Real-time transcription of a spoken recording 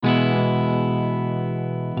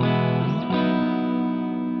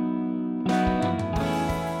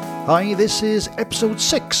Hi, this is episode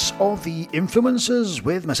 6 of The Influencers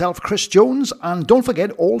with myself, Chris Jones, and don't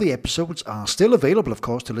forget all the episodes are still available, of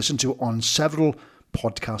course, to listen to on several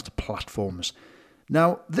podcast platforms.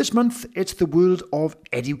 Now, this month it's the world of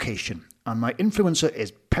education, and my influencer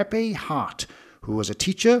is Pepe Hart, who was a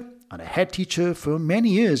teacher and a head teacher for many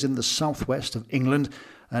years in the southwest of England,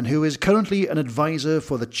 and who is currently an advisor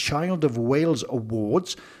for the Child of Wales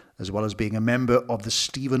Awards, as well as being a member of the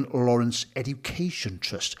Stephen Lawrence Education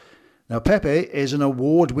Trust. Now, Pepe is an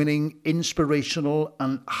award-winning, inspirational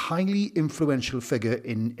and highly influential figure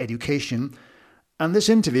in education. And this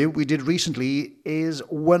interview we did recently is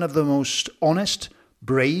one of the most honest,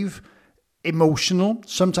 brave, emotional,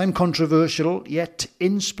 sometimes controversial, yet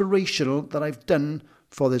inspirational that I've done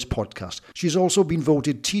for this podcast. She's also been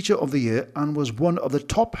voted Teacher of the Year and was one of the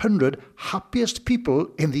top 100 happiest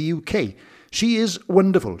people in the UK. She is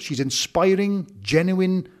wonderful. She's inspiring,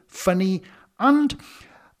 genuine, funny, and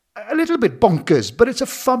a little bit bonkers, but it's a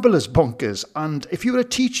fabulous bonkers. And if you're a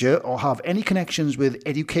teacher or have any connections with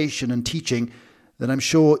education and teaching, then I'm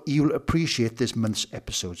sure you'll appreciate this month's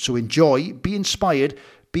episode. So enjoy, be inspired,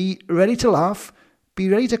 be ready to laugh, be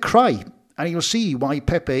ready to cry, and you'll see why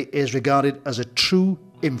Pepe is regarded as a true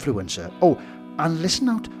influencer. Oh, and listen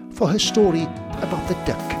out for her story about the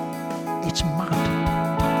duck. It's mad.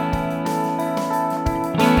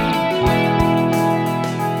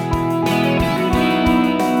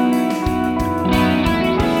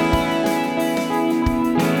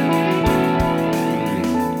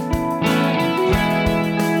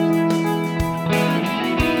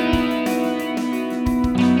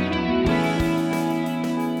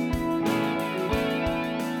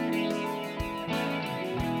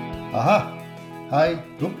 Aha! Hi!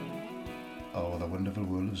 Oh, the wonderful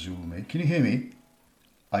world of Zoom, eh? Can you hear me?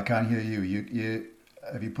 I can't hear you. You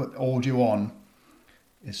have you put audio on?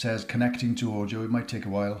 It says connecting to audio. It might take a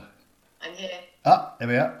while. I'm here. Ah, there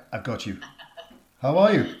we are. I've got you. How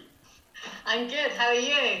are you? I'm good. How are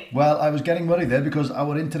you? Well, I was getting worried there because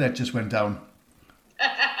our internet just went down.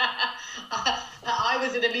 I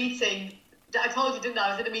was in a meeting. I told you, didn't I?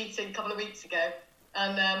 I was in a meeting a couple of weeks ago.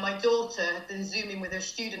 And my daughter had been Zooming with her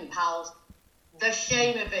student pals. The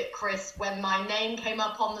shame of it, Chris, when my name came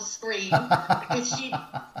up on the screen, because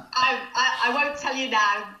I won't tell you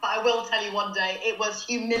now, but I will tell you one day, it was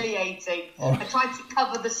humiliating. Oh. I tried to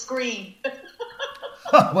cover the screen.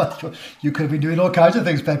 Well, you could have been doing all kinds of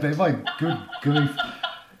things, Pepe. My good grief.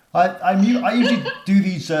 I usually do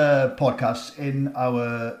these podcasts in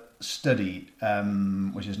our study,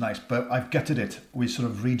 which is nice, but I've gutted it. We're sort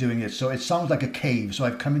of redoing it, so it sounds like a cave. So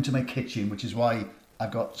I've come into my kitchen, which is why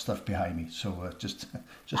I've got stuff behind me. So just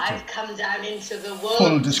I've come down into the world.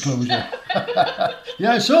 Full disclosure.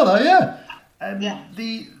 Yeah, I saw that. Yeah. Yeah.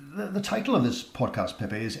 The title of this podcast,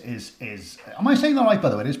 Pepe, is am I saying that right? By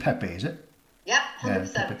the way, it is Pepe, is it? Yep,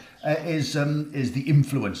 100%. Is the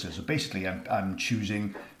influencers. So basically, I'm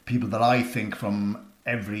choosing people that I think from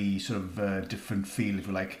every sort of different field, if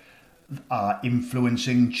you like, are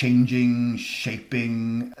influencing, changing,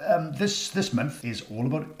 shaping. This month is all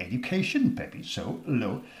about education, Pepe. So,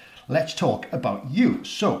 let's talk about you.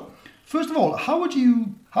 So, first of all, how would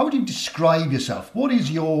you describe yourself? What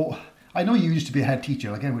is your? I know you used to be a head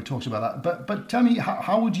teacher. Again, we talked about that. But tell me,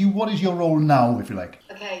 what is your role now, if you like?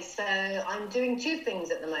 Okay, so I'm doing two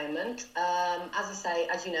things at the moment.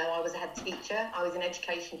 As you know, I was a head teacher. I was in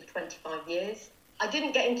education for 25 years. I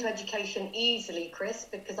didn't get into education easily, Chris,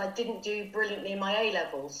 because I didn't do brilliantly in my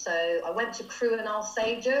A-levels. So I went to Crewe and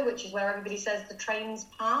Alsager, which is where everybody says the trains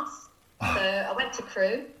pass. So I went to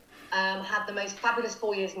Crewe, had the most fabulous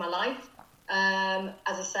 4 years of my life.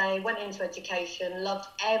 Went into education, loved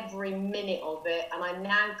every minute of it. And I'm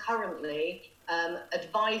now currently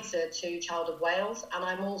advisor to Child of Wales. And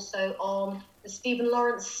I'm also on the Stephen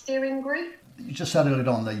Lawrence steering group. You just said earlier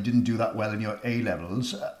on that you didn't do that well in your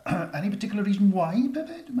A-levels. Any particular reason why,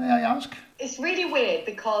 Pepe, may I ask? It's really weird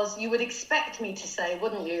because you would expect me to say,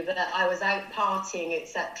 wouldn't you, that I was out partying,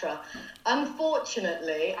 etc.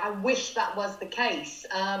 Unfortunately, I wish that was the case.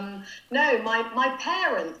 No, my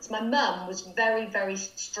parents, my mum was very, very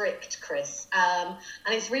strict, Chris. And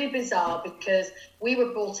it's really bizarre because we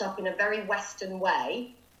were brought up in a very Western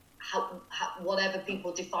way. Whatever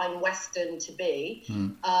people define Western to be.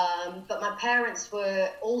 But my parents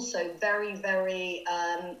were also very, very,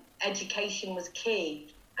 education was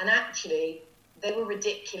key. And actually, they were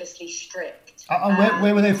ridiculously strict. And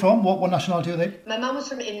where were they from? What nationality were they? My mum was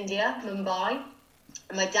from India, Mumbai.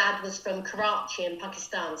 and my dad was from Karachi in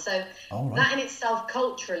Pakistan. So right. that in itself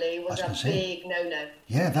culturally was a big no-no.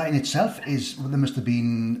 Yeah, that in itself there must have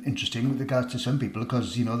been interesting with regards to some people,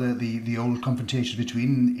 because the old confrontations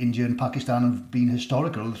between India and Pakistan have been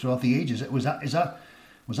historical throughout the ages. Was that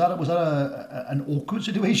an awkward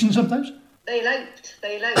situation sometimes? They eloped.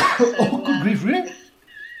 So, oh, good grief, really?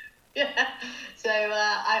 Yeah. So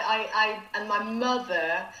I and my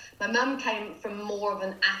mum came from more of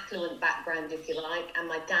an affluent background, if you like, and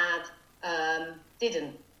my dad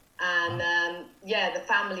didn't. And the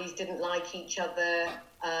families didn't like each other.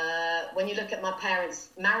 When you look at my parents'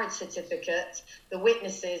 marriage certificate, the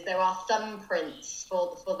witnesses, there are thumbprints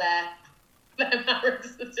for their marriage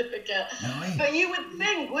certificate. No. But you would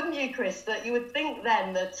think, wouldn't you, Chris, that you would think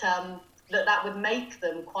then that that would make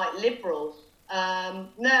them quite liberal.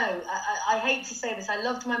 No, I hate to say this. I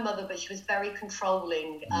loved my mother, but she was very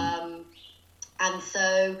controlling. And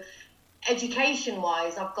so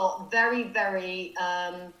education-wise, I've got very, very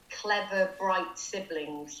clever, bright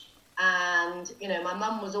siblings. And, my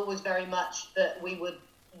mum was always very much that we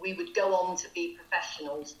would go on to be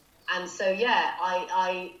professionals. And so,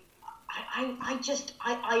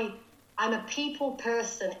 I'm a people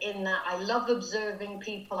person in that I love observing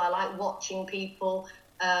people. I like watching people.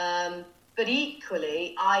 But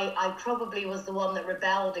equally, I probably was the one that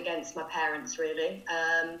rebelled against my parents, really.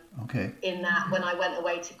 In that when I went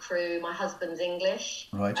away to Crewe, my husband's English.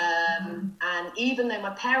 Right. And even though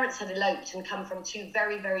my parents had eloped and come from two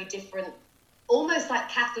very, very different, almost like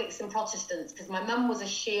Catholics and Protestants, because my mum was a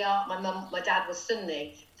Shia, my dad was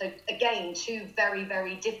Sunni. So again, two very,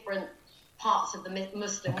 very different parts of the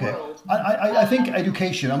Muslim world. I think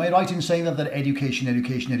education. Am I right in saying that education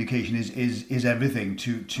is everything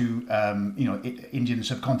to Indian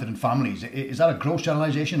subcontinent families? Is that a gross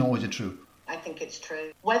generalisation, or is it true? I think it's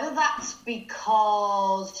true. Whether that's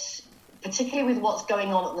because, particularly with what's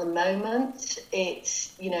going on at the moment,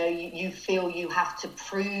 it's you feel you have to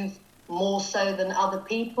prove more so than other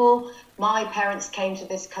people. My parents came to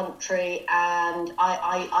this country, and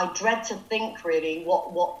I dread to think really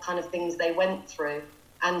what kind of things they went through.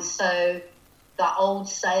 And so that old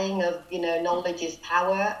saying of, knowledge is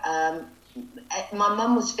power, my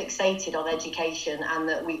mum was fixated on education and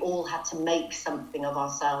that we all had to make something of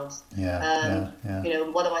ourselves. Yeah.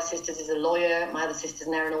 One of my sisters is a lawyer, my other sister's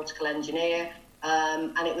an aeronautical engineer,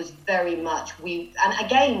 and it was very much and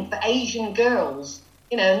again, for Asian girls,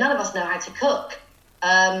 none of us know how to cook.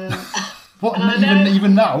 What, even now?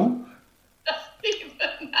 Even now.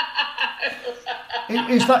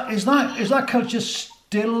 Is that culture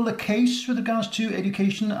still the case with regards to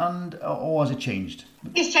education, or has it changed?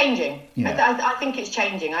 It's changing. Yeah. I think it's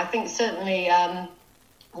changing. I think certainly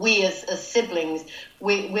we as siblings,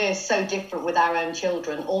 we're so different with our own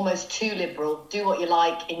children, almost too liberal. Do what you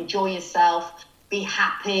like, enjoy yourself, be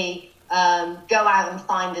happy. Go out and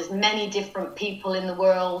find as many different people in the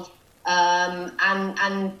world,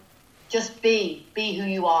 and just be who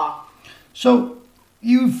you are. So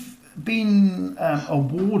you've been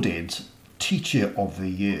awarded Teacher of the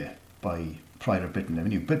Year by Pride of Britain,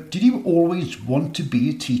 haven't you? But did you always want to be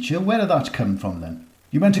a teacher? Where did that come from then?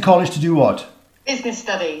 You went to college to do what? Business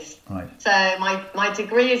studies. Right. So my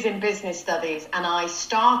degree is in business studies, and I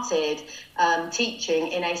started teaching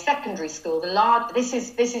in a secondary school. This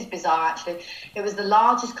is bizarre actually. It was the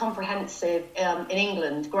largest comprehensive in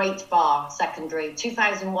England, Great Bar Secondary,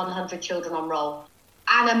 2,100 children on roll.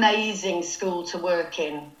 An amazing school to work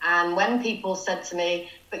in. And when people said to me,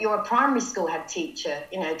 "But you're a primary school head teacher,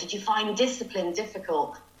 did you find discipline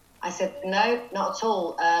difficult?" I said, no, not at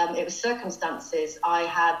all. It was circumstances. I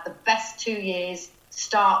had the best 2 years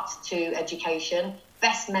start to education,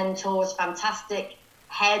 best mentors, fantastic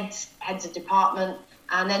heads of department.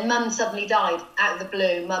 And then Mum suddenly died out of the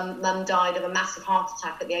blue. Mum died of a massive heart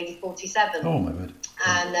attack at the age of 47. Oh, my God.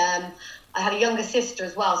 And I had a younger sister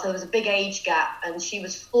as well, so there was a big age gap, and she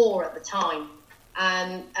was 4 at the time.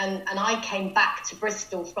 And I came back to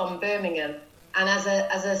Bristol from Birmingham. And as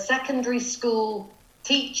a secondary school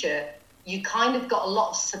teacher, you kind of got a lot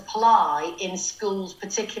of supply in schools,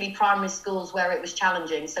 particularly primary schools where it was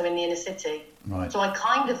challenging, so in the inner city. Right. So I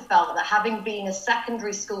kind of felt that having been a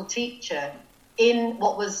secondary school teacher in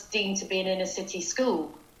what was deemed to be an inner city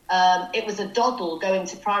school, it was a doddle going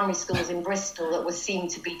to primary schools in Bristol that was seen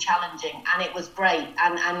to be challenging, and it was great.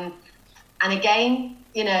 And again,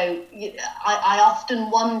 I often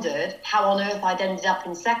wondered how on earth I'd ended up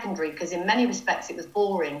in secondary, because in many respects it was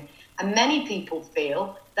boring. And many people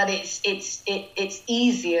feel that it's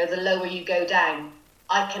easier the lower you go down.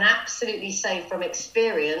 I can absolutely say from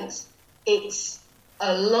experience, it's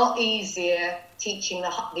a lot easier teaching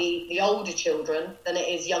the older children than it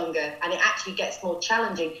is younger, and it actually gets more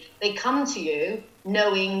challenging. They come to you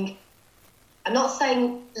knowing, I'm not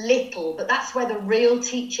saying little, but that's where the real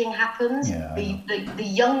teaching happens. Yeah, the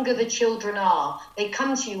younger the children are, they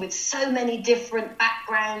come to you with so many different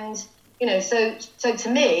backgrounds. So to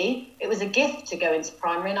me, it was a gift to go into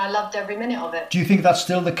primary, and I loved every minute of it. Do you think that's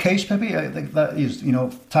still the case, Pepe? I think that is,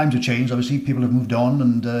 times have changed. Obviously, people have moved on,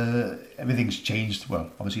 and everything's changed.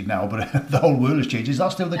 Well, obviously now, but the whole world has changed. Is that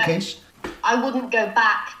still the case? I wouldn't go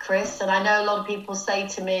back, Chris, and I know a lot of people say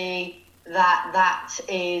to me that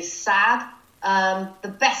is sad. The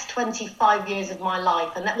best 25 years of my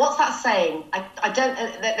life, and what's that saying? I don't.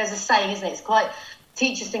 There's a saying, isn't it? It's quite.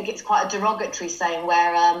 Teachers think it's quite a derogatory saying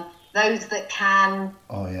where those that can.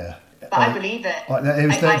 Oh yeah. But I believe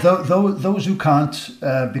it. Those who can't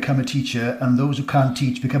become a teacher, and those who can't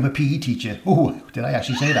teach become a PE teacher. Oh, did I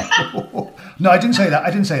actually say that? No, I didn't say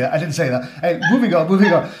that. Hey, moving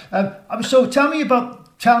on. So tell me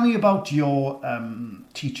about your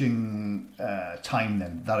teaching time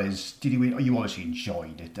then. That is, you obviously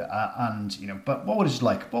enjoyed it, but what was it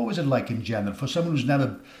like? What was it like in general for someone who's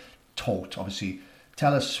never taught? Obviously,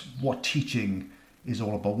 tell us what teaching is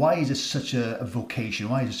all about. Why is it such a vocation?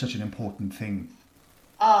 Why is it such an important thing?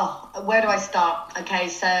 Oh, where do I start? Okay,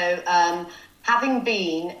 so having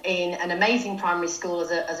been in an amazing primary school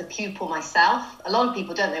as a pupil myself, a lot of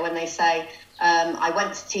people don't know when they say I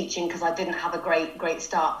went to teaching because I didn't have a great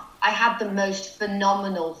start. I had the most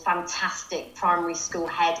phenomenal, fantastic primary school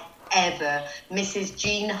head ever, Mrs.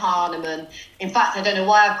 Jean Harneman. In fact, I don't know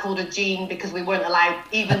why I called her Jean, because we weren't allowed,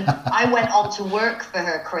 even I went on to work for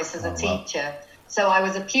her, Chris, as a teacher. So I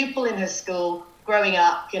was a pupil in her school growing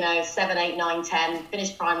up, 7, 8, 9, 10,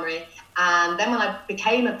 finished primary. And then when I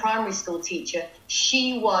became a primary school teacher,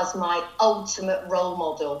 she was my ultimate role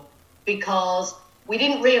model, because we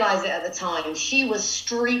didn't realise it at the time. She was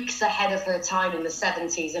streaks ahead of her time in the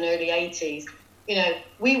 70s and early 80s.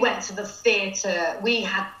 We went to the theatre, we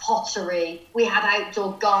had pottery, we had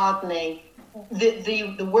outdoor gardening.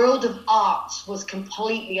 The world of arts was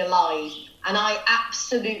completely alive. And I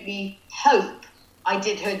absolutely hope I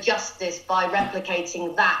did her justice by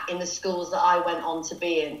replicating that in the schools that I went on to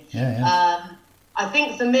be in. I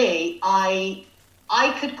think for me, I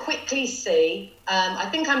could quickly see, I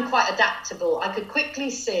think I'm quite adaptable. I could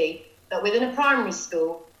quickly see that within a primary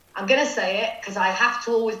school, I'm going to say it because I have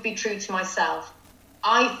to always be true to myself.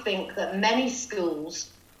 I think that many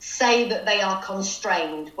schools say that they are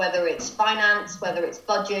constrained, whether it's finance, whether it's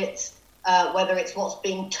budgets, whether it's what's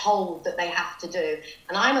being told that they have to do.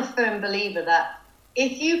 And I'm a firm believer that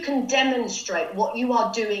if you can demonstrate what you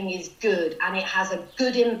are doing is good and it has a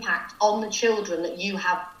good impact on the children that you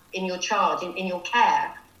have in your charge, in your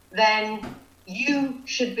care, then you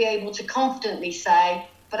should be able to confidently say,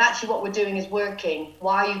 but actually what we're doing is working.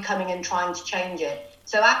 Why are you coming and trying to change it?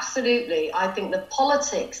 So absolutely, I think the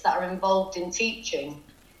politics that are involved in teaching,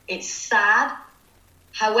 it's sad.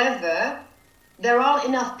 However, there aren't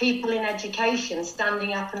enough people in education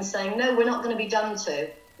standing up and saying, no, we're not going to be done to.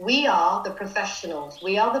 We are the professionals.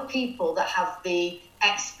 We are the people that have the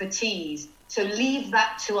expertise. So leave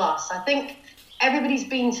that to us. I think everybody's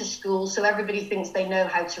been to school, so everybody thinks they know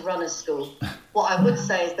how to run a school. What I would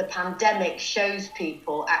say is the pandemic shows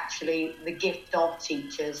people actually the gift of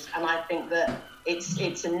teachers. And I think that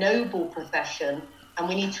it's a noble profession, and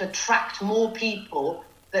we need to attract more people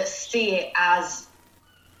that see it as...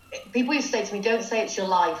 People used to say to me, don't say it's your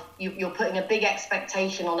life. You're putting a big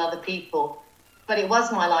expectation on other people. But it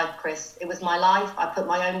was my life, Chris. It was my life. I put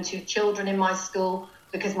my own 2 children in my school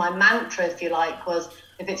because my mantra, if you like, was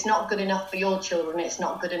if it's not good enough for your children, it's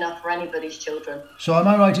not good enough for anybody's children. So am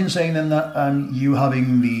I right in saying then that you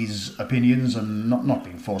having these opinions and not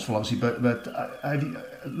being forceful, obviously, but have you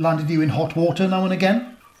landed you in hot water now and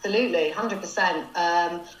again? Absolutely, 100%.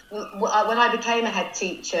 When I became a head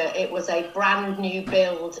teacher, it was a brand new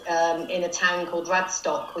build in a town called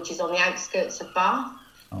Radstock, which is on the outskirts of Bath.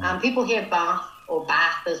 And people hear Bath, or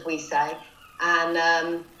Bath as we say,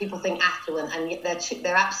 and people think affluent, and yet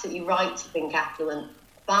they're absolutely right to think affluent.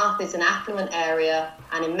 Bath is an affluent area,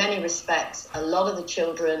 and in many respects, a lot of the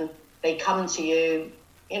children, they come to you,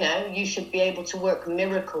 you should be able to work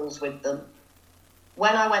miracles with them.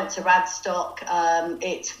 When I went to Radstock,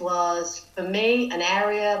 it was, for me, an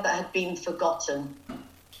area that had been forgotten.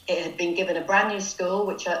 It had been given a brand new school,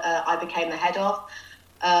 which I became the head of.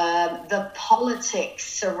 The politics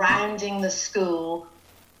surrounding the school,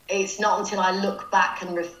 it's not until I look back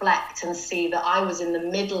and reflect and see that I was in the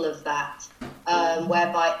middle of that,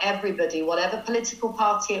 whereby everybody, whatever political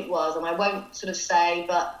party it was, and I won't sort of say,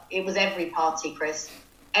 but it was every party, Chris,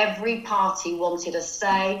 every party wanted a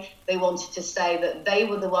say. They wanted to say that they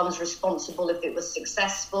were the ones responsible if it was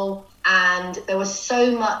successful. And there was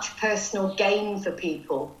so much personal gain for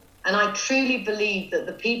people. And I truly believe that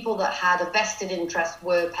the people that had a vested interest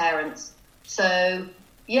were parents. So,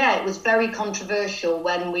 yeah, it was very controversial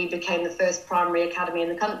when we became the first primary academy in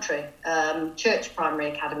the country, church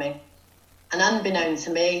primary academy. And unbeknown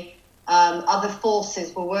to me, other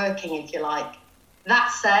forces were working, if you like.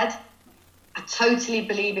 That said, I totally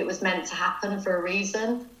believe it was meant to happen for a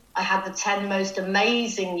reason. I had the 10 most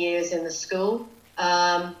amazing years in the school.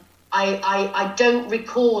 I don't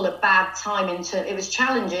recall a bad time it was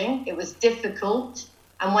challenging, it was difficult.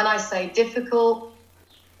 And when I say difficult,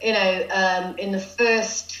 in the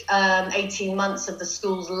first 18 months of the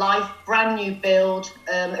school's life, brand new build.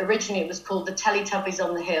 Originally, it was called the Teletubbies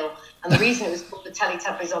on the Hill. And the reason it was called the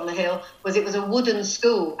Teletubbies on the Hill was it was a wooden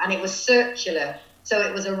school and it was circular. So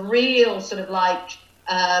it was a real sort of like,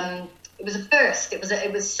 it was a first. It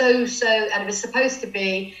was so, and it was supposed to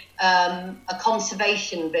be a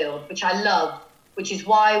conservation build, which I love, which is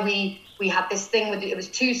why we had this thing with it was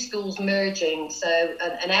two schools merging. So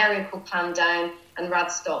an area called Plandown and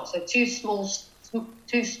Radstock. So two small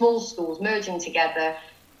schools merging together.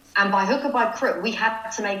 And by hook or by crook, we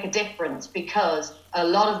had to make a difference because a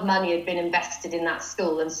lot of money had been invested in that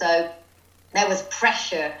school. And so there was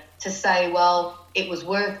pressure to say, well, it was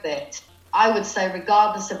worth it. I would say,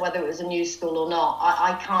 regardless of whether it was a new school or not,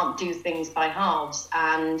 I can't do things by halves.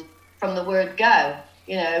 And from the word go,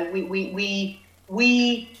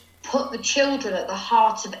 we put the children at the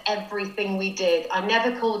heart of everything we did. I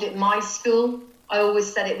never called it my school. I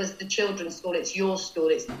always said it was the children's school, it's your school,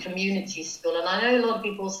 it's the community school. And I know a lot of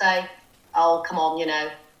people say, oh, come on,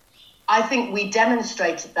 I think we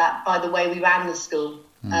demonstrated that by the way we ran the school.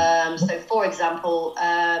 So, for example,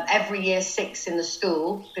 every year 6 in the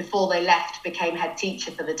school, before they left, became head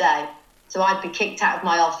teacher for the day. So I'd be kicked out of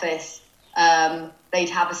my office. They'd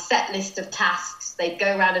have a set list of tasks. They'd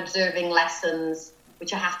go around observing lessons,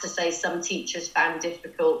 which I have to say some teachers found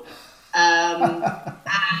difficult. And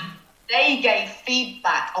they gave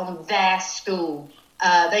feedback on their school.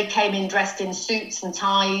 They came in dressed in suits and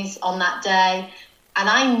ties on that day. And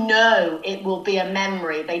I know it will be a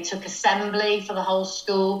memory. They took assembly for the whole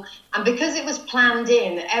school. And because it was planned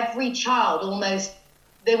in, every child almost,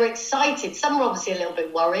 they were excited. Some were obviously a little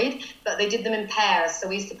bit worried, but they did them in pairs. So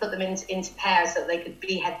we used to put them into pairs so that they could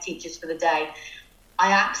be head teachers for the day.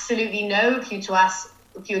 I absolutely know if you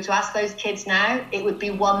were to ask those kids now, it would be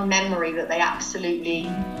one memory that they absolutely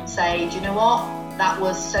say, do you know what? That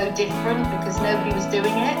was so different because nobody was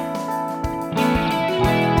doing it.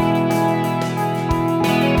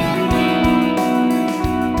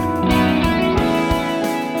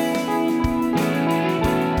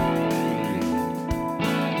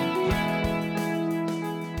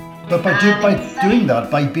 But by doing that,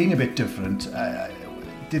 by being a bit different,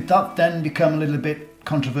 did that then become a little bit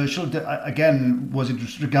controversial? Again, was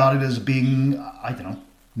it regarded as being, I don't know,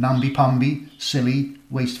 namby-pamby, silly,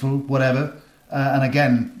 wasteful, whatever? And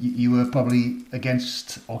again, you were probably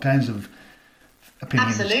against all kinds of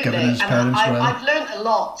opinions, absolutely. Governors, and parents, whatever. I've learned a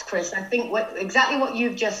lot, Chris. I think exactly what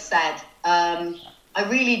you've just said. I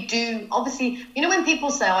really do. Obviously, when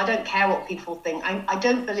people say, oh, I don't care what people think, I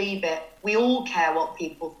don't believe it. We all care what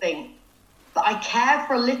people think. But I care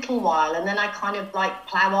for a little while and then I kind of like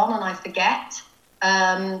plow on and I forget.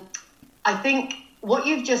 I think what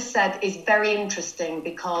you've just said is very interesting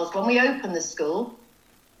because when we open the school,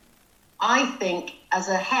 I think as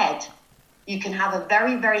a head, you can have a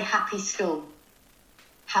very, very happy school.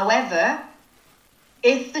 However,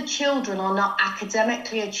 if the children are not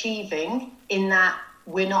academically achieving in that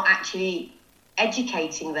we're not actually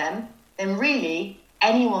educating them, then really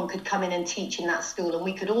anyone could come in and teach in that school and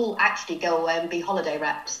we could all actually go away and be holiday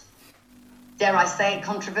reps. Dare I say it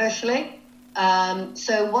controversially?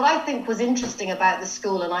 So what I think was interesting about the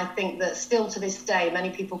school, and I think that still to this day many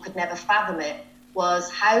people could never fathom it, was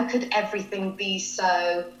how could everything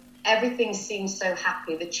seemed so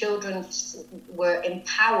happy. The children were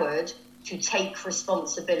empowered to take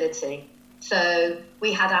responsibility. So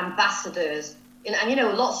we had ambassadors,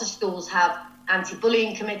 and lots of schools have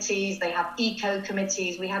anti-bullying committees, they have eco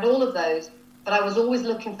committees, we had all of those, but I was always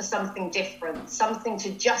looking for something different, something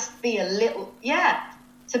to just be a little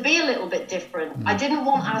bit different. I didn't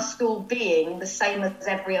want our school being the same as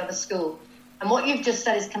every other school. And what you've just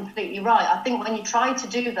said is completely right. I think when you try to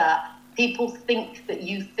do that, people think that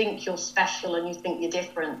you think you're special and you think you're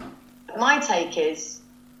different. But my take is,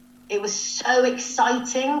 it was so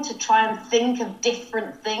exciting to try and think of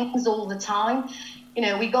different things all the time.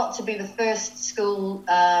 We got to be the first school.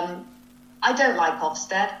 I don't like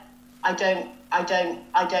Ofsted. I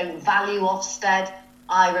don't value Ofsted.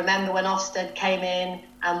 I remember when Ofsted came in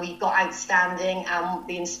and we got outstanding, and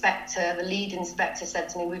the lead inspector said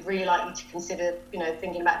to me, "We'd really like you to consider,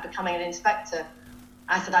 thinking about becoming an inspector."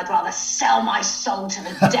 I said, "I'd rather sell my soul to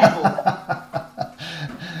the devil."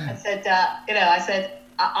 I said,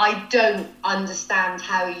 I don't understand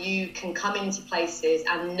how you can come into places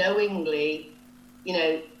and knowingly,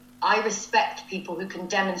 I respect people who can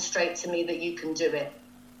demonstrate to me that you can do it.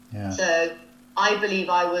 Yeah. So I believe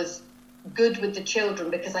I was good with the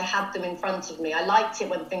children because I had them in front of me. I liked it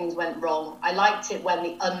when things went wrong. I liked it when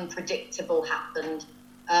the unpredictable happened,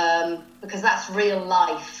 because that's real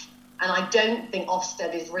life. And I don't think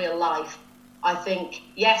Ofsted is real life. I think,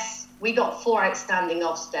 yes, we got 4 outstanding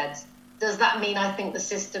Ofsteds. Does that mean I think the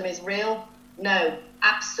system is real? No,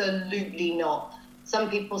 absolutely not. Some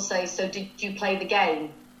people say, so did you play the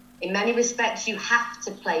game? In many respects, you have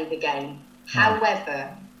to play the game.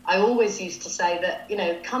 However, I always used to say that,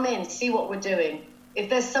 come in, see what we're doing. If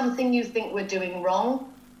there's something you think we're doing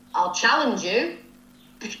wrong, I'll challenge you,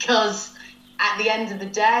 because at the end of the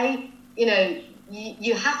day,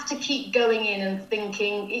 you have to keep going in and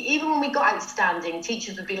thinking. Even when we got outstanding,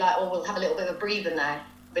 teachers would be like, "Oh, we'll have a little bit of a breather now."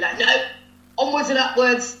 I'd be like, "No, onwards and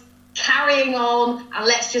upwards, carrying on, and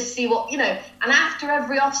let's just see what." And after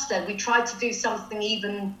every Ofsted, we tried to do something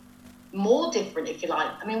even more different, if you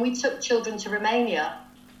like. I mean, we took children to Romania.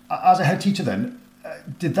 As a head teacher then,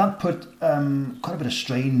 did that put quite a bit of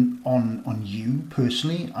strain on you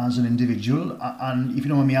personally as an individual? And if you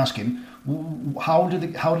don't mind me asking, how did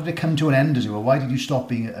it come to an end, as it were? Why did you stop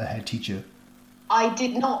being a head teacher? I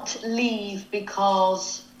did not leave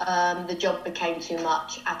because the job became too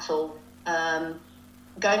much at all.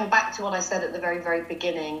 Going back to what I said at the very, very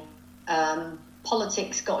beginning,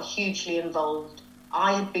 politics got hugely involved.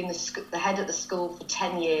 I had been the head of the school for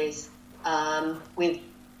 10 years with,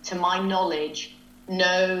 to my knowledge,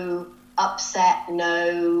 no upset,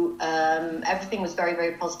 everything was very,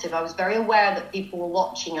 very positive. I was very aware that people were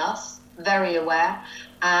watching us, very aware.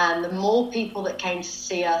 And the more people that came to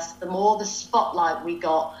see us, the more the spotlight we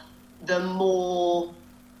got, the more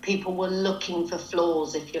people were looking for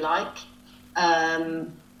flaws, if you like. I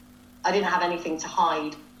didn't have anything to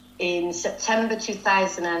hide. In September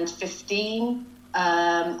 2015,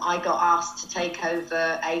 I got asked to take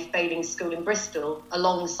over a failing school in Bristol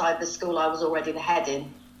alongside the school I was already the head in.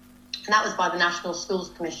 And that was by the National Schools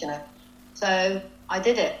Commissioner. So I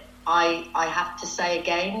did it. I have to say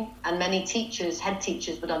again, and many teachers, head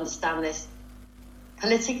teachers would understand this,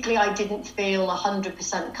 politically I didn't feel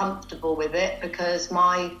 100% comfortable with it, because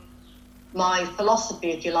my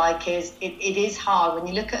philosophy, if you like, is it is hard when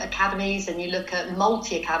you look at academies and you look at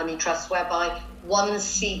multi-academy trusts whereby one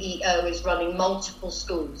CEO is running multiple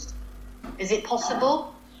schools. Is it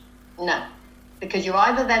possible? No, because you're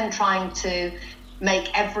either then trying to make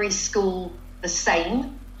every school the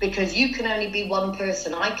same, because you can only be one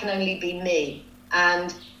person, I can only be me,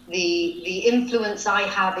 and the influence I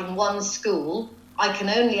have in one school, I can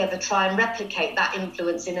only ever try and replicate that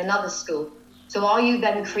influence in another school. So are you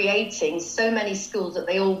then creating so many schools that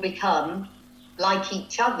they all become like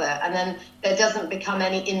each other, and then there doesn't become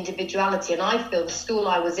any individuality? And I feel the school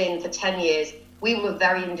I was in for 10 years, we were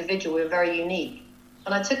very individual, we were very unique.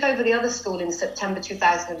 When I took over the other school in September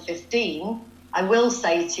 2015, I will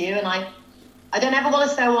say to you, and I don't ever want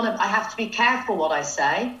to say I have to be careful what I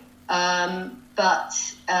say, but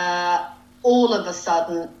all of a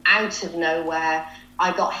sudden, out of nowhere,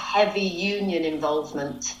 I got heavy union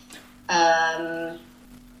involvement.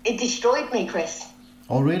 It destroyed me, Chris.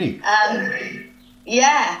 Oh, really?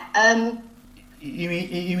 Yeah.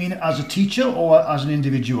 You mean as a teacher or as an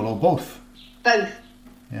individual, or both? Both.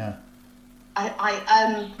 Yeah.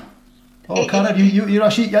 Oh, Cara, you're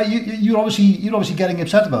actually you're obviously getting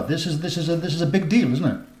upset about this. This is a big deal, isn't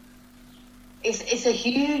it? It's a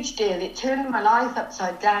huge deal. It turned my life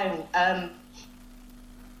upside down. And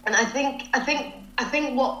I think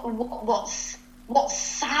what's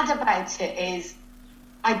sad about it is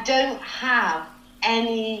I don't have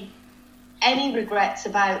any regrets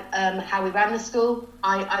about how we ran the school.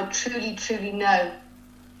 I truly know.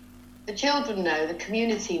 The children know, the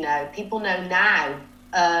community know, people know now.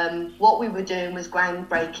 What we were doing was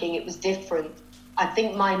groundbreaking. It was different. I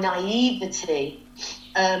think my naivety,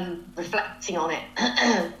 reflecting on it,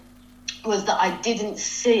 was that I didn't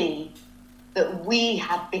see that we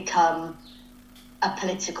had become a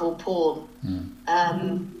political pawn.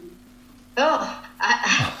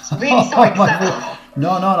 Really sorry.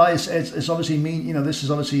 No. It's obviously this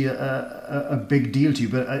is obviously a big deal to you.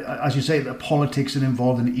 But as you say, the politics are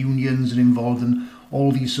involved in unions and involved in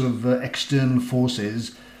all these sort of external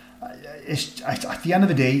forces. It's at the end of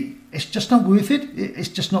the day, it's just not worth it. It's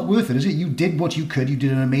just not worth it, is it? You did what you could. You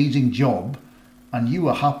did an amazing job, and you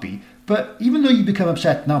were happy. But even though you become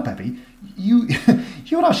upset now, Pepe,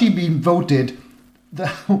 you're actually being voted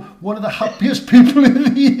one of the happiest people in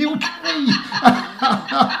the UK,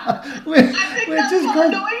 which is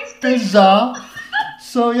quite bizarre.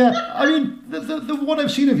 So yeah, I mean, the what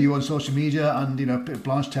I've seen of you on social media, and you know,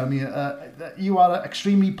 Blanche tell me that you are an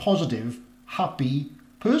extremely positive, happy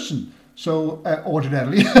person. So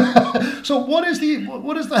ordinarily, so is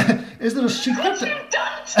there a secret?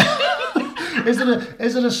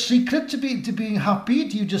 Is it a secret to being happy?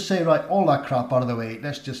 Do you just say, right, all that crap out of the way,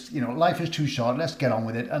 let's just, you know, life is too short, let's get on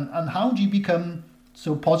with it? And how do you become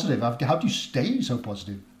so positive? How do you stay so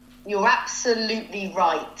positive? You're absolutely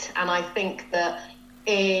right, and I think that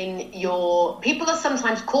people are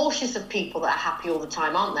sometimes cautious of people that are happy all the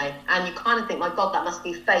time, aren't they? And you kind of think, my God, that must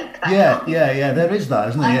be fake. Yeah, there is that,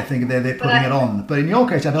 isn't there? I think they're putting it on. But in your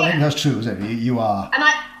case, I don't think that's true, is it? You are. And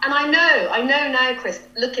I know now, Chris,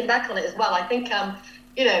 looking back on it as well, I think,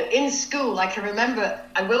 you know, in school, I can remember,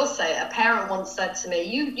 I will say, a parent once said to me,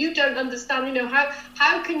 you don't understand, you know,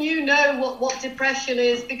 how can you know what depression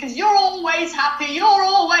is? Because you're always happy, you're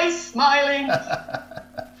always smiling.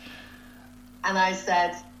 And I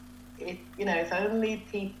said, if only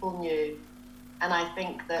people knew. And I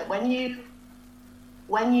think that when you,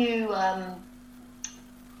 I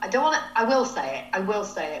will say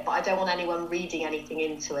it, but I don't want anyone reading anything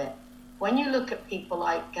into it. When you look at people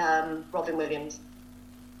like Robin Williams,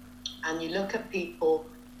 and you look at people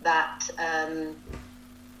that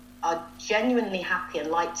are genuinely happy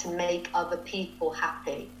and like to make other people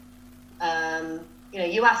happy, you know,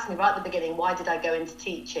 you asked me right at the beginning, why did I go into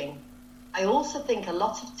teaching? I also think a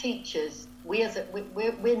lot of teachers, we're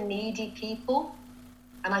needy people,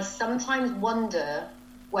 and I sometimes wonder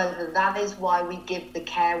whether that is why we give the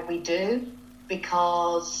care we do,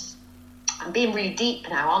 because I'm being really deep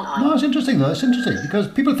now, aren't I? No, it's interesting though. It's interesting because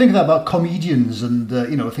people think that about comedians, and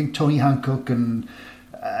you know, think Tony Hancock and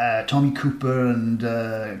Tommy Cooper and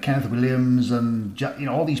Kenneth Williams, and you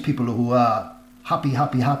know, all these people who are happy,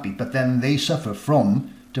 but then they suffer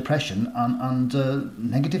from depression and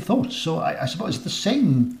negative thoughts. So I suppose it's the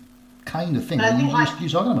same kind of thing that you're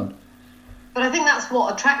talking about. But I think that's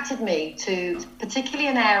what attracted me to, particularly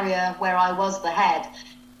an area where I was the head,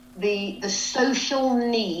 the social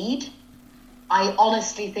need. I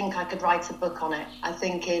honestly think I could write a book on it. I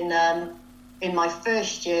think in my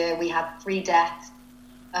first year we had 3 deaths,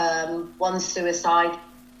 1 suicide,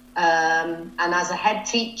 and as a head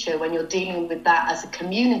teacher, when you're dealing with that as a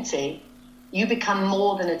community, you become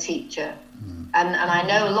more than a teacher. And I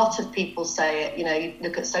know a lot of people say it, you know, you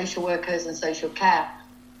look at social workers and social care.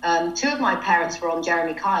 2 of my parents were on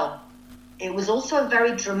Jeremy Kyle. It was also a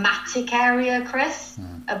very dramatic area, Chris,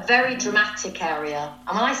 a very dramatic area.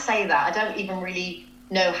 And when I say that, I don't even really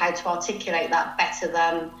know how to articulate that better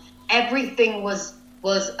than everything was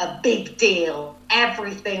a big deal.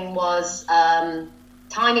 Everything was,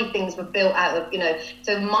 tiny things were built out of, you know.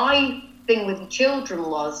 So my thing with the children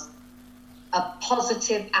was a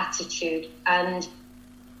positive attitude, and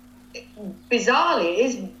bizarrely, it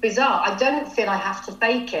is bizarre, I don't feel I have to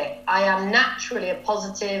fake it. I am naturally a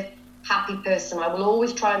positive, happy person. I will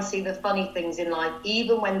always try and see the funny things in life,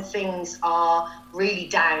 even when things are really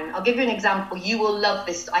down. I'll give you an example. You will love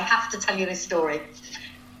this. I have to tell you this story.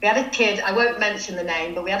 We had a kid, I won't mention the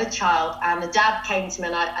name, but we had a child, and the dad came to me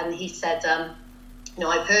and he said, you know,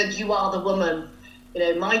 I've heard you are the woman. You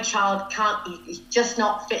know, my child he's just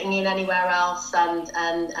not fitting in anywhere else. And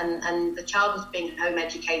the child was being home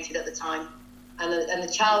educated at the time. And the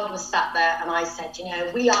child was sat there, and I said, you know,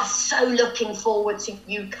 we are so looking forward to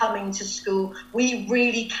you coming to school. We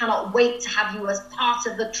really cannot wait to have you as part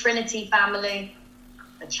of the Trinity family.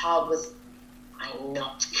 The child was, I'm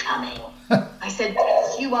not coming. I said,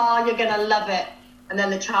 yes, you are. You're going to love it. And then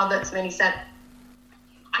the child looked at me and he said,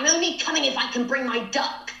 I'm only coming if I can bring my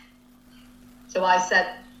duck. So I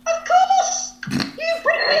said, of course, you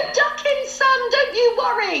bring your duck in, son, don't you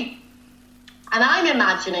worry. And I'm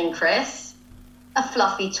imagining, Chris, a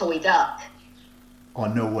fluffy toy duck. Oh,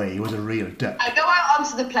 no way, it was a real duck. I go out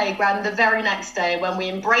onto the playground the very next day when we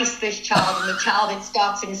embrace this child and the child is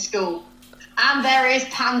starting school. And there is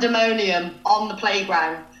pandemonium on the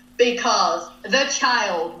playground because the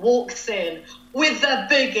child walks in with the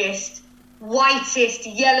biggest, whitest,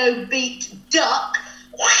 yellow-beaked duck.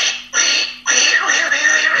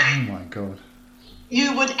 Oh my God.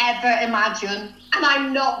 You would ever imagine, and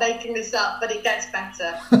I'm not making this up, but it gets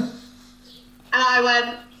better. And I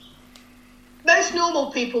went, most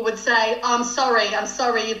normal people would say, I'm sorry,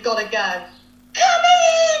 you've got to go. Come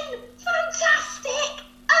in! Fantastic!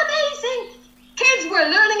 Amazing! kids were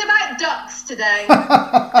learning about ducks today.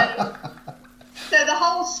 So the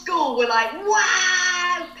whole school were like,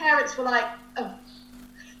 wow! Parents were like, oh.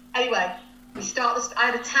 Anyway, I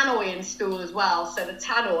had a tannoy in school as well. So the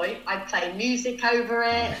tannoy, I'd play music over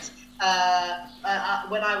it.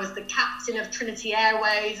 When I was the captain of Trinity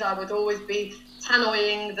Airways, I would always be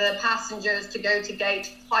tannoying the passengers to go to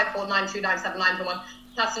gate 549297941.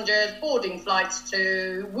 Passengers, boarding flights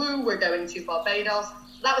to Woo, we're going to Barbados.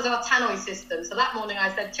 That was our tannoy system. So that morning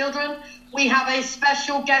I said, children, we have a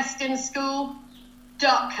special guest in school.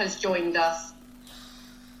 Duck has joined us.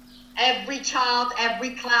 Every child,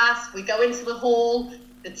 every class, we go into the hall.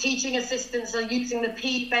 The teaching assistants are using the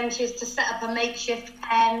P benches to set up a makeshift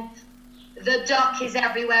pen. The duck is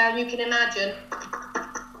everywhere, and you can imagine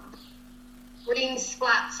green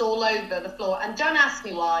splats all over the floor. And don't ask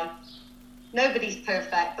me why. Nobody's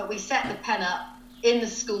perfect, but we set the pen up in the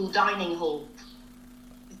school dining hall.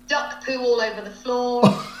 Duck poo all over the floor,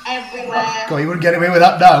 everywhere. God, you wouldn't get away with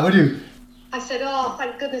that now, would you? I said, oh,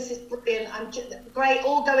 thank goodness, it's brilliant. Great,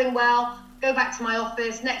 all going well. Go back to my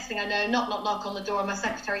office. Next thing I know, knock, knock, knock on the door, and my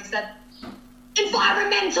secretary said,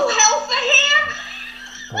 environmental health are here.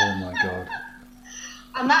 Oh, my God.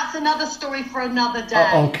 And that's another story for another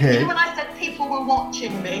day. Okay. You know when I said people were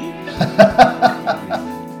watching me?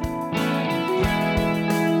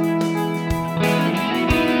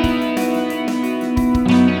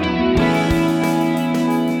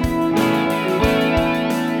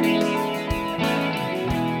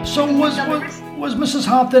 So was Mrs.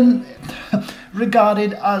 Hart then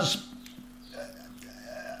regarded as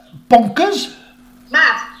bonkers?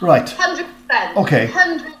 Mad. Right. 100%. Okay.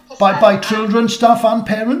 100%. By children, staff and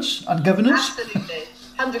parents and governors? Absolutely.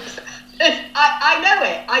 100%. I know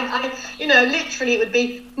it. I literally it would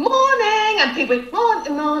be morning and people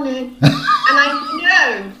would morning. And I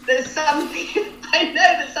know that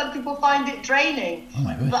some people find it draining. Oh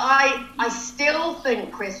my word. But I still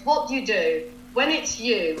think, Chris, what do you do when it's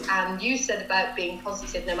you? And you said about being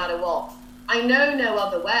positive no matter what. I know no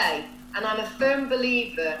other way. And I'm a firm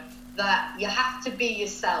believer that you have to be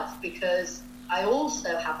yourself, because I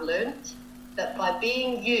also have learnt that by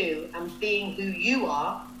being you and being who you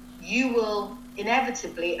are, you will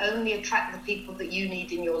inevitably only attract the people that you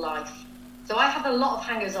need in your life. So I have a lot of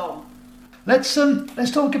hangers on. Let's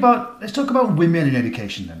talk about women in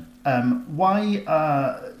education then. Why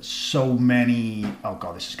are so many? Oh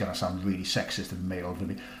God, this is going to sound really sexist and male.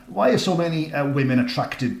 Why are so many women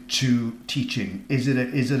attracted to teaching? Is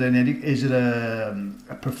it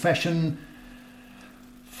a profession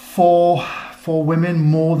for women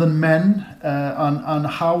more than men? And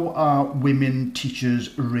how are women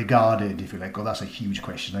teachers regarded, if you like? Oh, that's a huge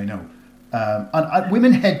question, I know. And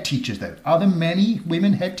women head teachers then, are there many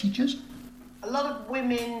women head teachers? A lot of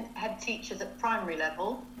women head teachers at primary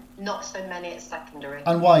level, not so many at secondary.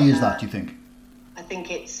 And why is that, do you think? I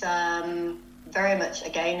think it's very much,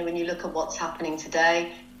 again, when you look at what's happening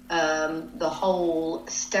today, the whole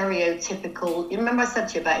stereotypical, you remember I said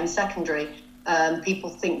to you about in secondary,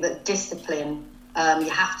 people think that discipline, you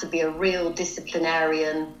have to be a real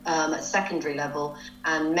disciplinarian at secondary level,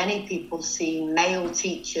 and many people see male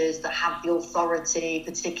teachers that have the authority,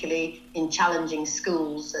 particularly in challenging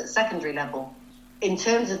schools at secondary level. In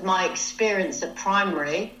terms of my experience at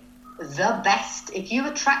primary, the best, if you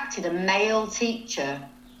attracted a male teacher,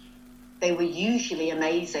 they were usually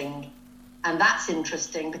amazing. And that's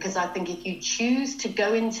interesting, because I think if you choose to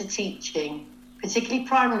go into teaching, particularly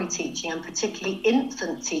primary teaching and particularly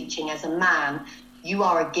infant teaching as a man, you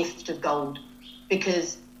are a gift of gold,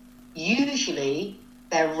 because usually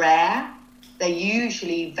they're rare, they're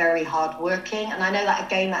usually very hardworking. And I know that,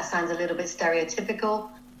 again, that sounds a little bit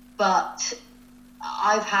stereotypical, but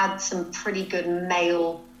I've had some pretty good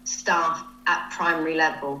male staff at primary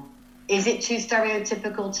level. Is it too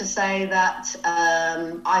stereotypical to say that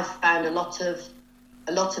I've found a lot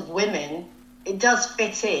of women? It does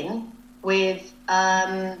fit in with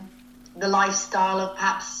the lifestyle of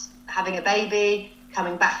perhaps having a baby,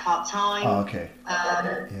 coming back part-time. Oh, okay.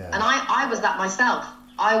 And I was that myself.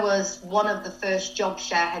 I was one of the first job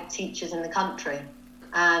share head teachers in the country.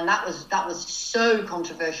 And that was so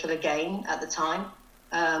controversial again at the time.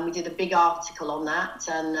 We did a big article on that,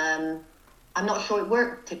 and I'm not sure it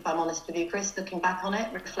worked, if I'm honest with you, Chris, looking back on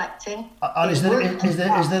it, reflecting. And is there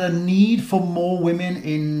a need for more women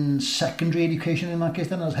in secondary education in that case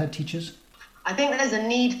then, as head teachers? I think there's a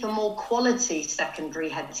need for more quality secondary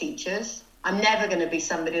head teachers. I'm never going to be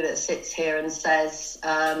somebody that sits here and says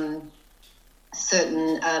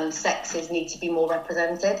certain sexes need to be more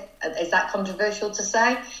represented. Is that controversial to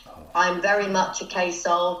say? I'm very much a case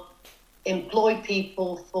of employ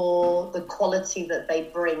people for the quality that they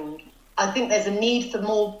bring. I think there's a need for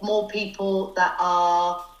more people that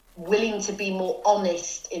are willing to be more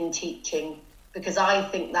honest in teaching, because I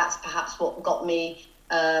think that's perhaps what got me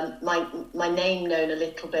my name known a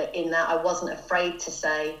little bit, in that I wasn't afraid to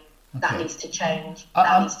say that needs to change.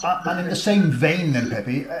 And in the same vein then,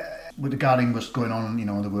 Pepe, regarding what's going on,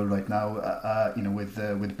 in the world right now, with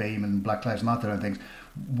BAME and Black Lives Matter and things,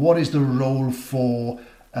 what is the role for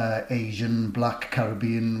Asian, Black,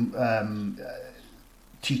 Caribbean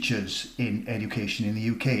teachers in education in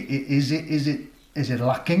the UK? Is it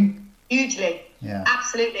lacking? Hugely. Yeah.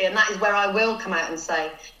 Absolutely. And that is where I will come out and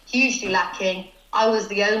say, hugely lacking. I was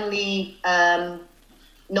the only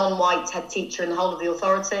non-white head teacher in the whole of the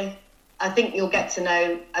authority. I think you'll get to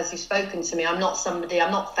know, as you've spoken to me, I'm not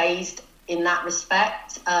fazed in that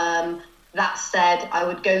respect. That said, I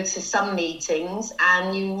would go to some meetings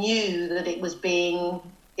and you knew that it was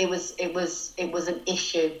an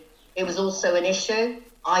issue. It was also an issue,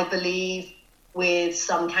 I believe, with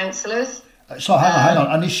some counsellors. So hang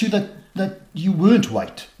on, an issue that you weren't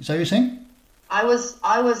white, is that what you're saying? I was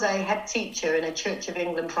a head teacher in a Church of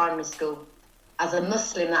England primary school. As a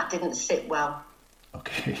Muslim, that didn't sit well.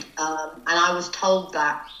 Okay. And I was told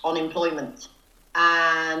that on employment.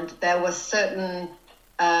 And there were certain...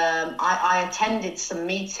 I attended some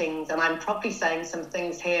meetings, and I'm probably saying some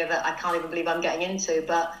things here that I can't even believe I'm getting into.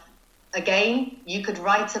 But again, you could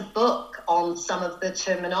write a book on some of the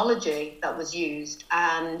terminology that was used.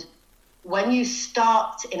 And when you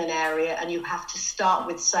start in an area and you have to start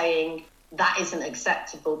with saying that isn't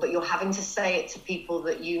acceptable, but you're having to say it to people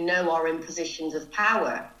that are in positions of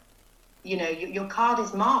power, your card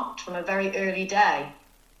is marked from a very early day.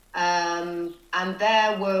 And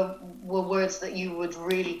there were words that you would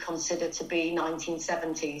really consider to be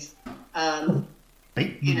 1970s.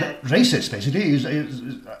 Racist, basically.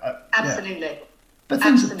 Absolutely. Yeah. But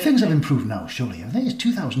things have improved now, surely, have they? It's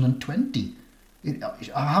 2020.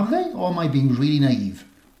 Have they? Or am I being really naive?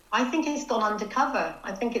 I think it's gone undercover.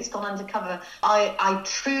 I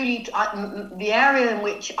truly, the area in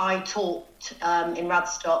which I taught in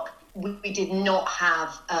Radstock, we did not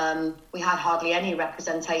have, we had hardly any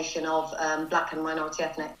representation of Black and minority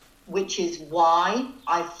ethnic, which is why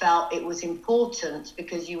I felt it was important,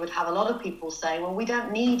 because you would have a lot of people saying, well, we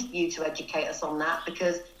don't need you to educate us on that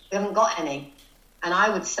because we haven't got any. And I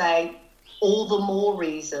would say, all the more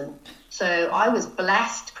reason. So I was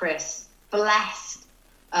blessed, Chris, when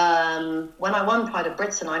I won Pride of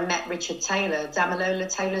Britain, I met Richard Taylor, Damilola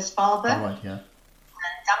Taylor's father. Oh, right, yeah. And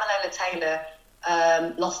Damilola Taylor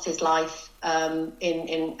lost his life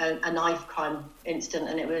in a knife crime incident,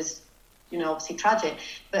 and it was, obviously tragic.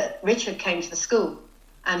 But Richard came to the school,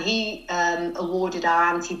 and he awarded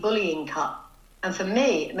our anti-bullying cup. And for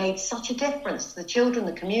me, it made such a difference to the children,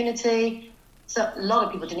 the community. So a lot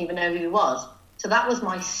of people didn't even know who he was. So that was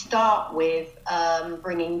my start with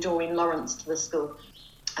bringing Doreen Lawrence to the school.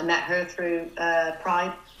 I met her through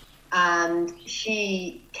Pride, and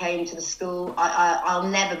she came to the school. I'll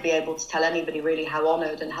never be able to tell anybody really how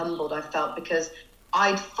honoured and humbled I felt, because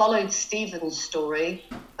I'd followed Stephen's story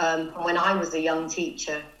from when I was a young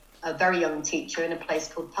teacher, a very young teacher, in a place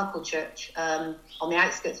called Pucklechurch on the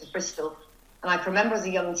outskirts of Bristol. And I can remember as a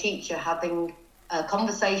young teacher having a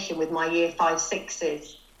conversation with my year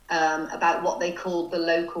 5/6s about what they called the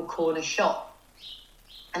local corner shop.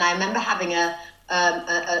 And I remember having a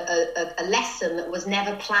lesson that was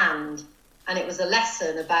never planned, and it was a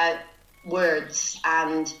lesson about words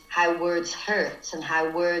and how words hurt and how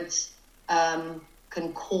words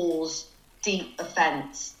can cause deep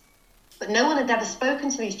offence. But no one had ever spoken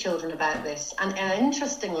to these children about this, and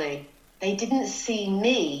interestingly, they didn't see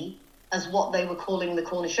me as what they were calling the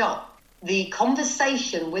corner shop. The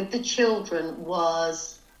conversation with the children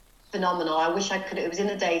was phenomenal. I wish I could. It was in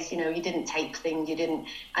the days, you didn't tape things,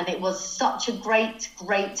 and it was such a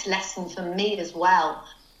great lesson for me as well,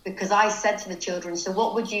 because I said to the children, so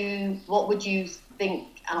what would you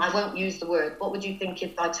think, and I won't use the word, what would you think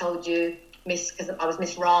if I told you because I was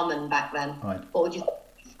Miss Rahman back then, right. What would you think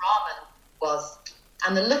Miss Rahman was?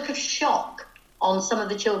 And the look of shock on some of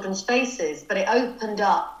the children's faces, but it opened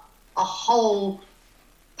up a whole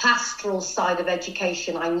pastoral side of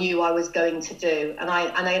education I knew I was going to do. And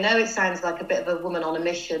I know it sounds like a bit of a woman on a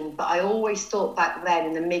mission, but I always thought back then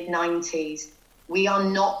in the mid-90s, we are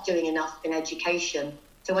not doing enough in education.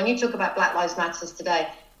 So when you talk about Black Lives Matter today,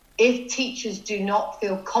 if teachers do not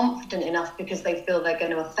feel confident enough because they feel they're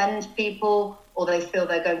going to offend people or they feel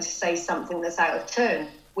they're going to say something that's out of turn,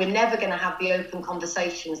 we're never going to have the open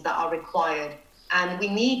conversations that are required. And we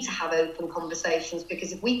need to have open conversations,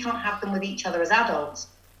 because if we can't have them with each other as adults,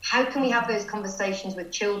 how can we have those conversations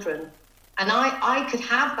with children? And I could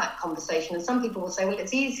have that conversation, and some people will say, well,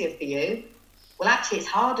 it's easier for you. Well, actually, it's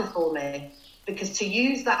harder for me, because to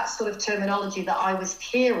use that sort of terminology that I was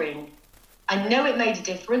hearing, I know it made a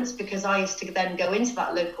difference, because I used to then go into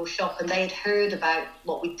that local shop and they had heard about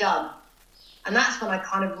what we'd done. And that's when I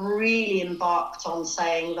kind of really embarked on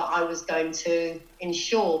saying that I was going to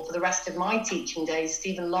ensure for the rest of my teaching days,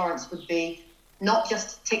 Stephen Lawrence would be not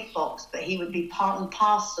just a tick box, but he would be part and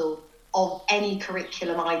parcel of any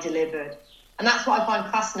curriculum I delivered. And that's what I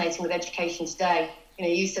find fascinating with education today. You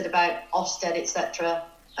know, you said about Ofsted, etc.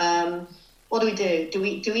 What do? Do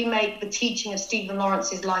we make the teaching of Stephen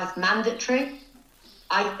Lawrence's life mandatory?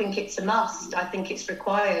 I think it's a must. I think it's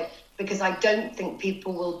required, because I don't think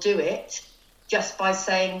people will do it just by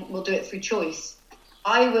saying we'll do it through choice.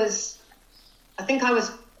 I was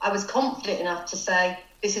confident enough to say,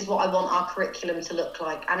 this is what I want our curriculum to look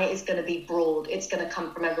like, and it is going to be broad. It's going to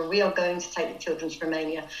come from everywhere. We are going to take the children to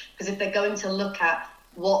Romania, because if they're going to look at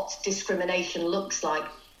what discrimination looks like,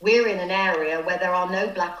 we're in an area where there are no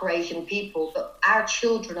black or Asian people, but our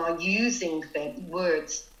children are using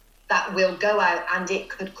words that will go out, and it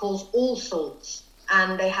could cause all sorts,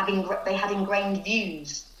 and they had ingrained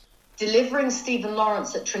views. Delivering Stephen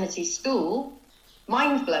Lawrence at Trinity School,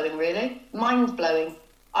 mind-blowing, really, mind-blowing.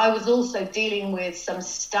 I was also dealing with some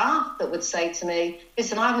staff that would say to me,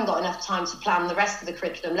 listen, I haven't got enough time to plan the rest of the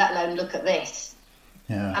curriculum, let alone look at this.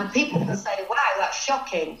 Yeah. And people can say, wow, that's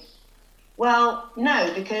shocking. Well,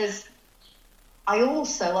 no, because I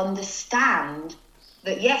also understand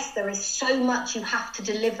that, yes, there is so much you have to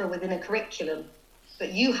deliver within a curriculum,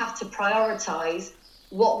 but you have to prioritise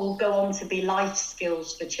what will go on to be life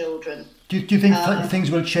skills for children. Do you think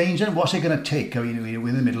things will change? And what's it going to take? I mean, we're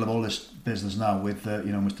in the middle of all this business now with,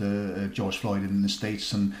 Mr. George Floyd in the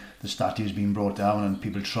States, and the statues being brought down, and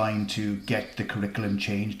people trying to get the curriculum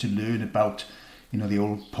changed to learn about, the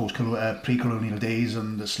old pre-colonial days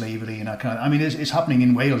and the slavery and that kind of. I mean, it's happening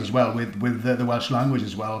in Wales as well with the Welsh language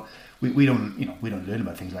as well. We don't learn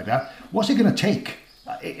about things like that. What's it going to take?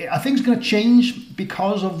 Are things going to change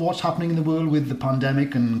because of what's happening in the world with the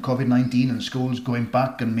pandemic and COVID-19 and schools going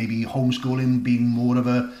back and maybe homeschooling being more of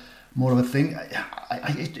a thing?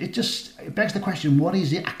 It begs the question: what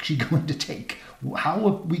is it actually going to take? How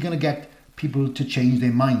are we going to get people to change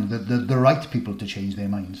their mind? The right people to change their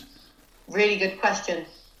minds? Really good question.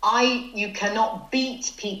 You cannot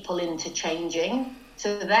beat people into changing.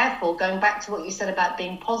 So therefore, going back to what you said about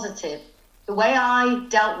being positive, the way I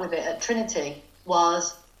dealt with it at Trinity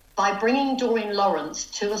was by bringing Doreen Lawrence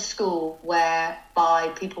to a school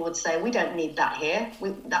whereby people would say, we don't need that here.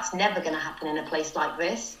 That's never going to happen in a place like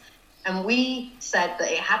this. And we said that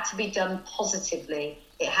it had to be done positively.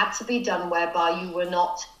 It had to be done whereby you were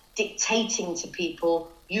not dictating to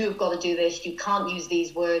people, you've got to do this, you can't use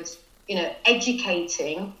these words,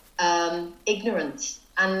 educating ignorance.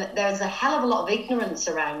 And there's a hell of a lot of ignorance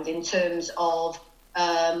around in terms of,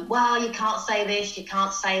 you can't say this, you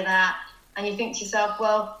can't say that. And you think to yourself,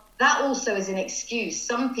 well, that also is an excuse.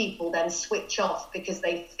 Some people then switch off because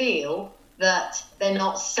they feel that they're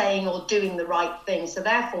not saying or doing the right thing. So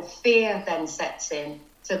therefore, fear then sets in.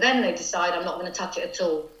 So then they decide, I'm not going to touch it at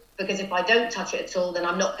all. Because if I don't touch it at all, then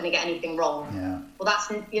I'm not going to get anything wrong. Yeah. Well, that's,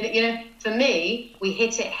 for me, we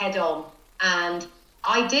hit it head on. And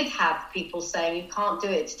I did have people saying, you can't do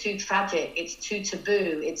it. It's too tragic. It's too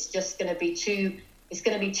taboo. It's just going to be too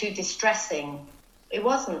distressing. It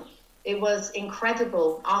wasn't. It was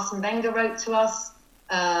incredible. Arsene Wenger wrote to us.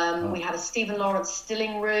 We had a Stephen Lawrence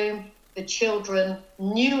stilling room. The children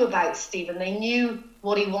knew about Stephen. They knew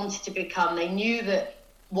what he wanted to become. They knew that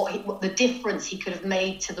what the difference he could have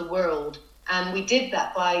made to the world. And we did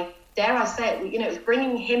that by, dare I say it, it was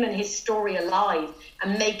bringing him and his story alive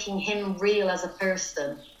and making him real as a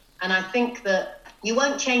person. And I think that you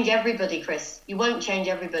won't change everybody, Chris. You won't change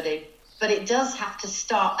everybody. But it does have to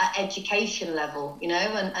start at education level,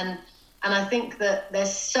 and I think that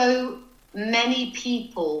there's so many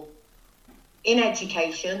people in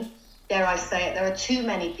education, dare I say it, there are too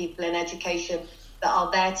many people in education that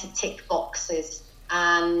are there to tick boxes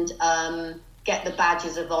and get the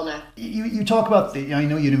badges of honour. You talk about, I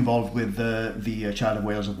know you're involved with the Child of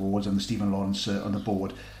Wales Awards and the Stephen Lawrence on the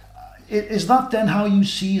board. Is that then how you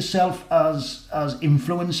see yourself as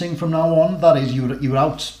influencing from now on? That is,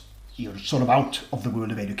 you're sort of out of the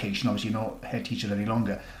world of education. Obviously, you're not head teacher any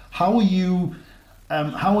longer. How are you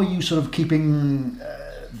sort of keeping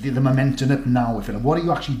the momentum up now? What are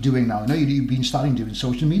you actually doing now? I know you've been starting doing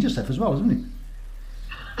social media stuff as well, isn't it?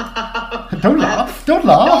 Don't laugh! Don't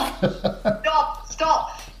laugh!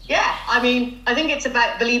 Stop! Yeah, I mean, I think it's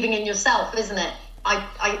about believing in yourself, isn't it?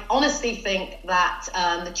 I honestly think that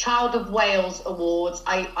the Child of Wales Awards,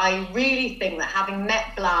 I really think that having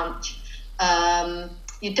met Blanche,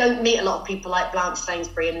 you don't meet a lot of people like Blanche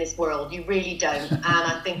Sainsbury in this world. You really don't. And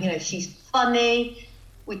I think, she's funny.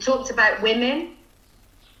 We talked about women.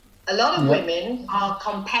 A lot of women are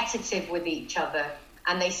competitive with each other,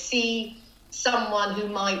 and they see someone who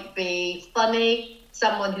might be funny,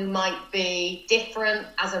 someone who might be different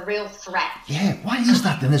as a real threat. Yeah, why is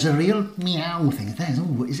that then? There's a real meow thing there.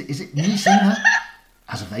 Oh, is it me saying that?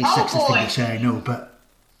 That's a very sexist thing to say, I know, but...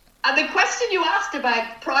 And the question you asked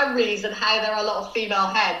about primaries and how there are a lot of female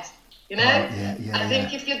heads, I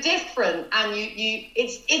think if you're different and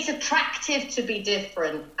it's attractive to be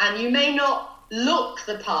different, and you may not look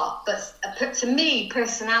the part, but to me,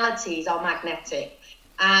 personalities are magnetic.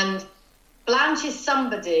 And Blanche is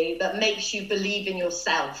somebody that makes you believe in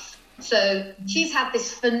yourself. So she's had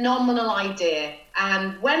this phenomenal idea,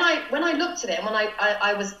 and when I looked at it, and when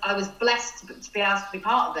I was blessed to be asked to be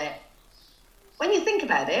part of it, when you think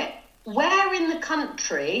about it, where in the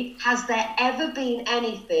country has there ever been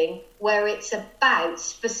anything where it's about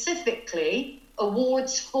specifically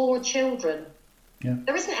awards for children? Yeah.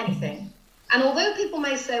 There isn't anything. And although people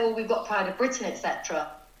may say, well, we've got Pride of Britain, etc.,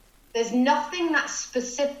 there's nothing that's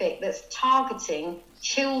specific that's targeting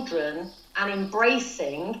children and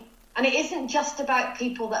embracing. And it isn't just about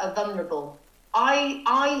people that are vulnerable.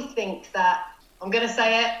 I think that, I'm going to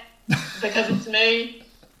say it because it's me,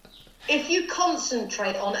 if you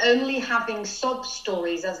concentrate on only having sob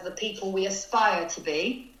stories as the people we aspire to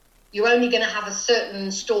be, you're only going to have a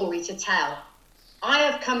certain story to tell. I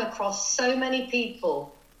have come across so many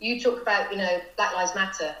people. You talk about, Black Lives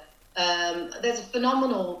Matter. There's a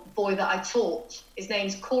phenomenal boy that I taught. His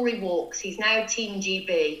name's Corey Walks. He's now Team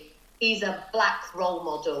GB. He's a black role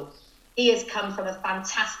model. He has come from a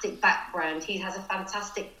fantastic background. He has a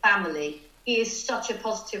fantastic family. He is such a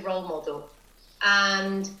positive role model.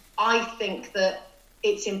 And I think that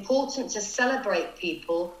it's important to celebrate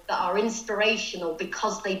people that are inspirational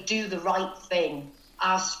because they do the right thing.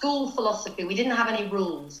 Our school philosophy, we didn't have any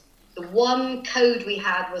rules. The one code we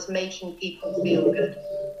had was making people feel good.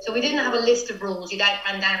 So we didn't have a list of rules. You don't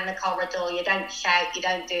run down the corridor, you don't shout, you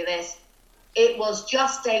don't do this. It was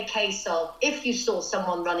just a case of, if you saw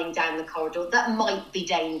someone running down the corridor, that might be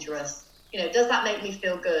dangerous. Does that make me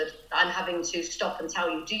feel good that I'm having to stop and tell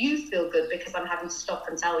you? Do you feel good because I'm having to stop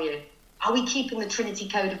and tell you? Are we keeping the Trinity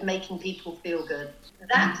code of making people feel good?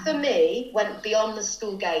 That, for me, went beyond the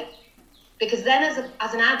school gate. Because then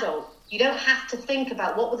as an adult, you don't have to think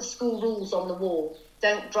about what were the school rules on the wall.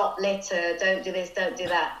 Don't drop litter, don't do this, don't do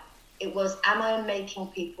that. It was, am I making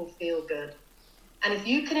people feel good? And if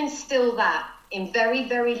you can instill that in very,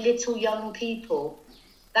 very little young people,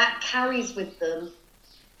 that carries with them,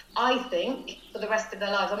 I think, for the rest of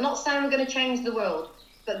their lives. I'm not saying we're going to change the world,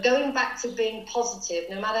 but going back to being positive,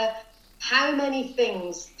 no matter how many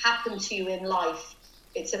things happen to you in life,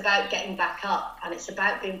 it's about getting back up, and it's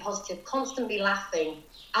about being positive, constantly laughing.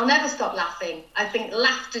 I'll never stop laughing. I think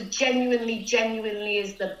laughter genuinely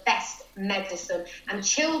is the best medicine. And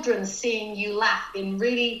children seeing you laugh in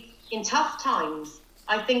tough times,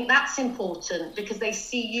 I think that's important because they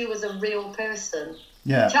see you as a real person.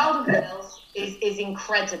 Yeah. Child of Wales is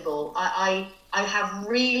incredible. I have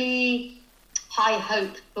really high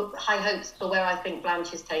hopes for where I think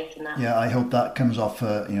Blanche is taking that. Yeah, I hope that comes off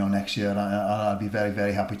next year. I'll be very,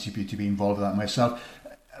 very happy to be involved with that myself.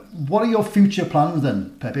 What are your future plans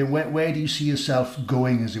then, Pepe? Where do you see yourself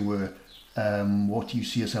going, as it were? What do you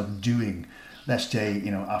see yourself doing? Let's say,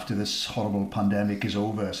 after this horrible pandemic is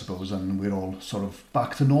over, I suppose, and we're all sort of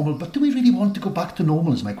back to normal. But do we really want to go back to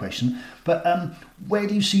normal is my question. But where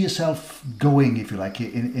do you see yourself going, if you like,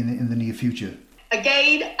 in the near future?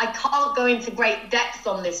 Again, I can't go into great depth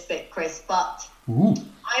on this bit, Chris, but Ooh.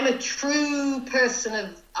 I'm a true person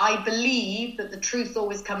of, I believe that the truth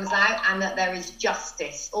always comes out and that there is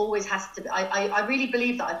justice, always has to be. I really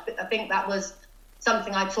believe that. I think that was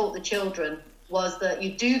something I taught the children, was that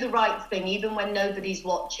you do the right thing even when nobody's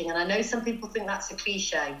watching. And I know some people think that's a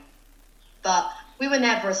cliche, but we were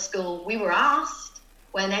never a school. We were asked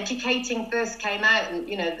when educating first came out, and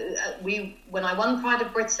when I won Pride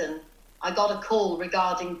of Britain, I got a call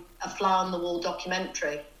regarding a Fly on the Wall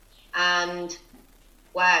documentary. And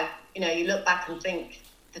wow, you look back and think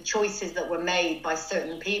the choices that were made by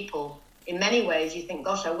certain people, in many ways you think,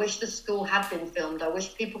 gosh, I wish the school had been filmed. I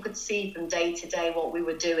wish people could see from day to day what we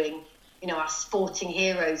were doing. Our sporting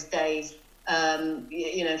heroes days,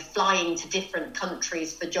 flying to different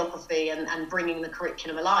countries for geography and bringing the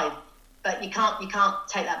curriculum alive. But you can't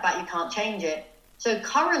take that back. You can't change it. So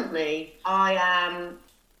currently I am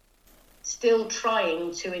still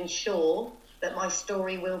trying to ensure that my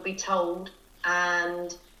story will be told,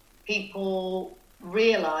 and people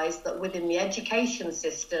realise that within the education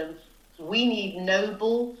system, we need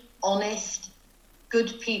noble, honest,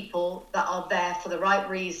 good people that are there for the right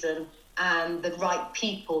reason and the right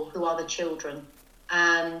people who are the children.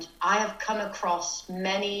 And I have come across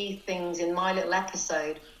many things in my little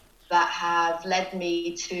episode that have led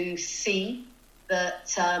me to see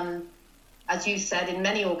that, as you said, in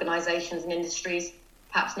many organisations and industries,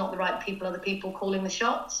 perhaps not the right people are the people calling the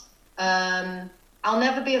shots. I'll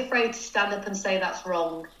never be afraid to stand up and say that's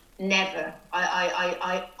wrong. Never.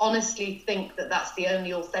 I honestly think that that's the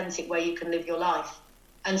only authentic way you can live your life.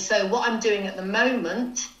 And so what I'm doing at the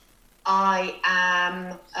moment, I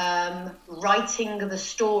am writing the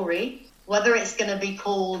story, whether it's going to be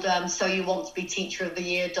called So You Want to Be Teacher of the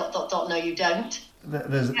Year, ... No, you don't.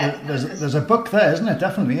 There's a book there, isn't it?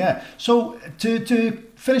 Definitely, yeah. So to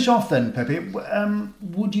finish off then, Pepe,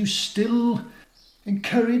 would you still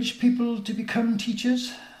encourage people to become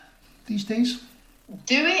teachers these days?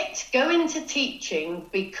 Do it. Go into teaching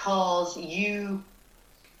because you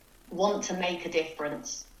want to make a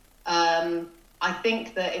difference. I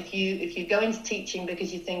think that if you go into teaching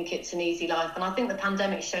because you think it's an easy life, and I think the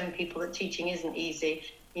pandemic's shown people that teaching isn't easy.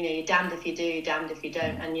 You know, you're damned if you do, you're damned if you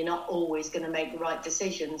don't, and you're not always going to make the right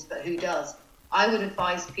decisions, but who does? I would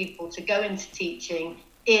advise people to go into teaching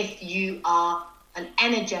if you are an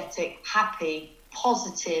energetic, happy,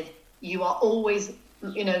 positive, you are always,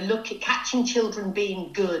 you know, catching children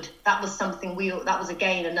being good. That was something that was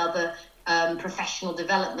again another professional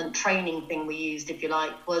development training thing we used, if you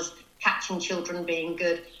like, was catching children being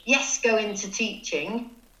good. Yes, go into teaching,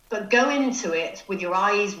 but go into it with your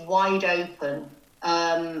eyes wide open.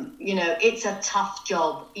 You know, it's a tough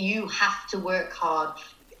job. You have to work hard.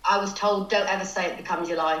 I was told, don't ever say it becomes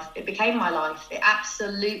your life. It became my life. It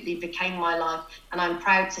absolutely became my life. And I'm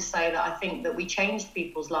proud to say that I think that we changed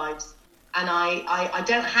people's lives. And I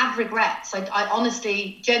don't have regrets. I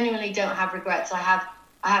honestly, genuinely don't have regrets. I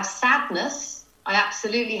have sadness. I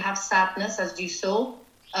absolutely have sadness, as you saw.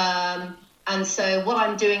 And so what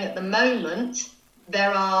I'm doing at the moment,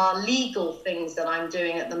 there are legal things that I'm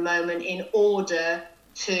doing at the moment in order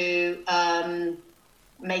to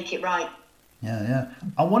make it right. Yeah.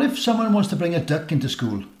 And what if someone wants to bring a duck into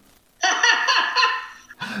school?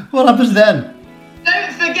 What happens then?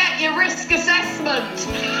 Don't forget your risk assessment.